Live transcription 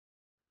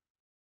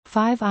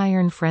Five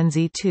Iron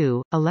Frenzy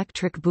 2,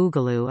 Electric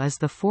Boogaloo is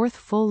the fourth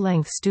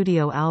full-length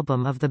studio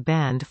album of the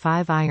band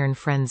Five Iron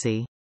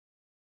Frenzy.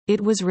 It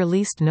was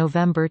released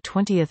November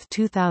 20,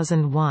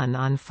 2001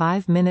 on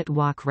 5 Minute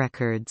Walk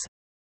Records.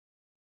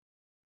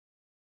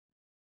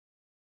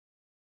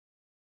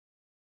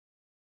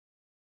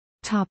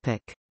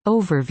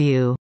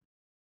 Overview.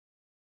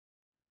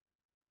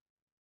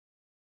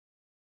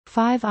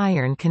 Five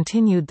Iron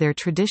continued their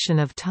tradition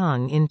of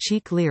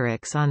tongue-in-cheek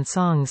lyrics on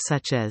songs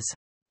such as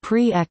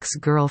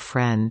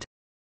Pre-Ex-Girlfriend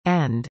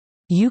and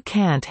You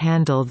Can't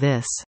Handle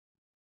This.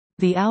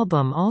 The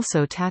album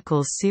also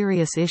tackles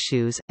serious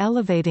issues,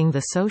 elevating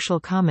the social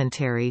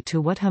commentary to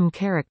what Hum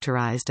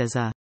characterized as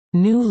a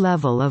new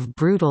level of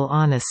brutal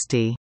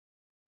honesty.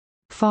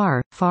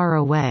 Far, Far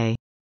Away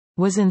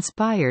was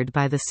inspired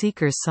by the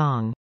Seekers'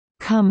 song,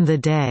 Come the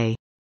Day,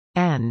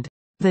 and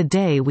The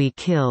Day We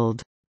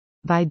Killed,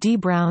 by Dee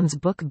Brown's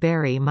book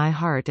Bury My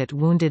Heart at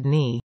Wounded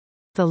Knee.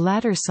 The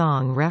latter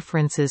song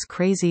references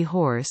Crazy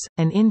Horse,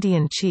 an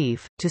Indian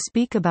chief, to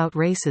speak about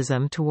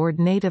racism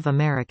toward Native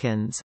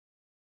Americans.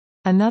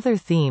 Another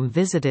theme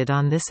visited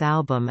on this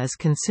album is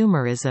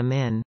consumerism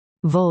in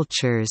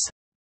Vultures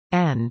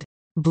and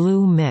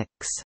Blue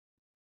Mix.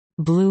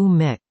 Blue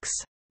Mix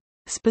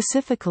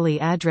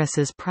specifically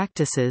addresses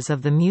practices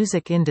of the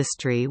music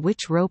industry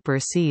which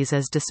Roper sees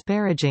as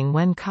disparaging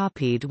when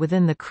copied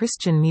within the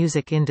Christian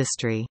music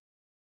industry.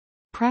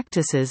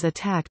 Practices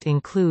attacked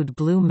include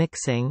blue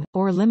mixing,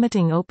 or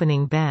limiting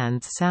opening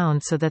band's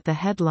sound so that the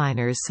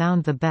headliners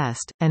sound the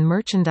best, and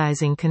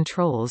merchandising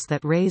controls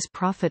that raise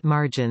profit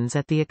margins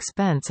at the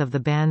expense of the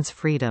band's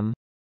freedom.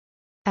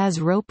 As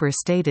Roper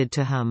stated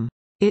to Hum,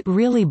 "It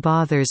really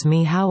bothers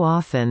me how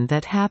often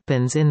that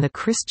happens in the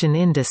Christian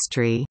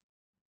industry.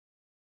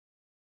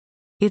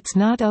 It's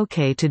not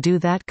okay to do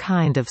that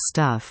kind of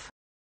stuff."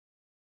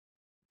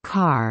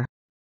 Car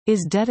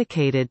is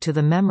dedicated to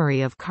the memory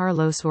of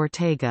Carlos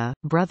Ortega,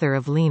 brother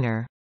of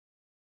Leaner.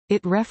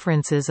 It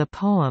references a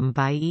poem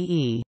by E.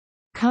 E.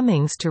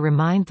 Cummings to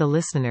remind the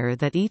listener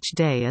that each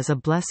day is a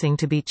blessing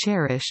to be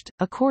cherished.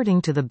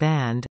 According to the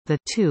band, the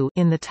 2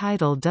 in the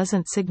title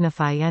doesn't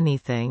signify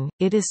anything,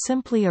 it is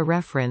simply a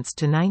reference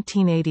to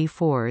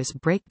 1984's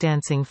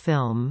breakdancing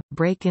film,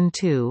 Breakin'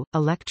 2,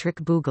 Electric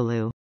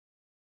Boogaloo.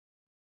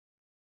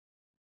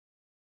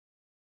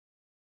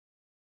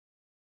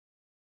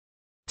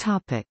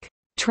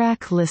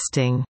 Track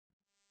listing.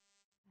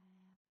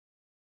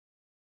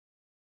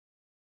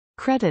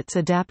 Credits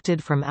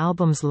adapted from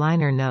album's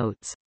liner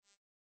notes.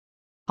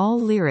 All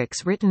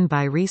lyrics written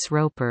by Reese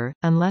Roper,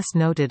 unless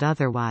noted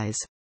otherwise.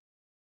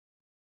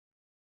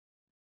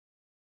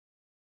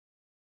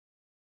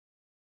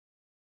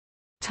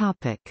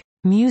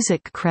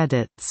 Music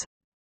credits.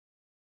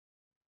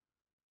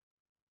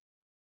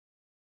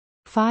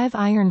 Five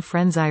Iron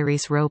Frenzy.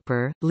 Reese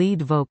Roper,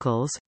 lead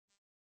vocals.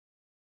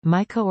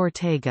 Micah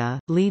Ortega,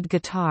 lead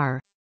guitar.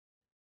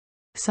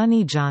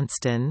 Sonny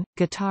Johnston,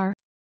 guitar.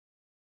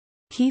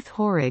 Keith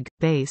Horrig,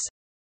 bass.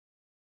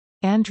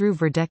 Andrew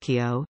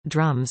Verdecchio,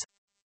 drums.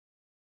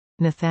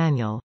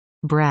 Nathaniel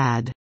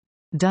Brad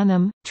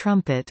Dunham,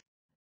 trumpet.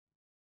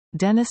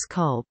 Dennis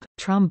Culp,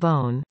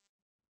 trombone.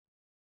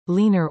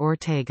 Leaner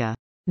Ortega,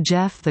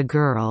 Jeff the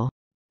Girl,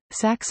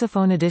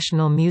 saxophone.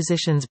 Additional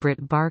musicians: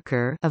 Britt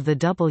Barker of the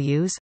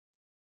W's,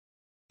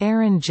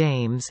 Aaron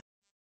James,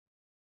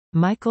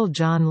 Michael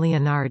John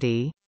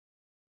Leonardi,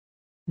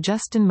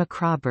 Justin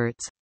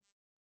McRoberts,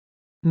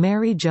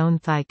 Mary Joan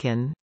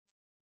Thyken,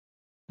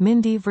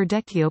 Mindy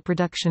Verdecchio.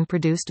 Production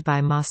produced by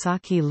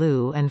Masaki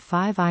Liu and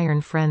Five Iron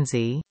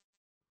Frenzy.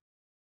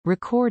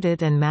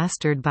 Recorded and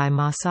mastered by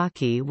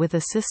Masaki with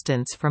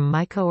assistance from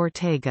Micah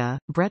Ortega,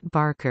 Brett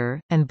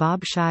Barker, and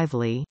Bob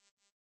Shively.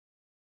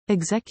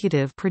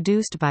 Executive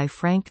produced by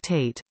Frank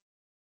Tate.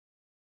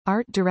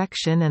 Art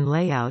direction and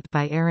layout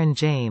by Aaron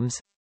James.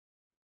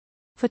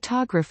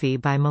 Photography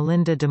by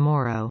Melinda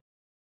DeMoro.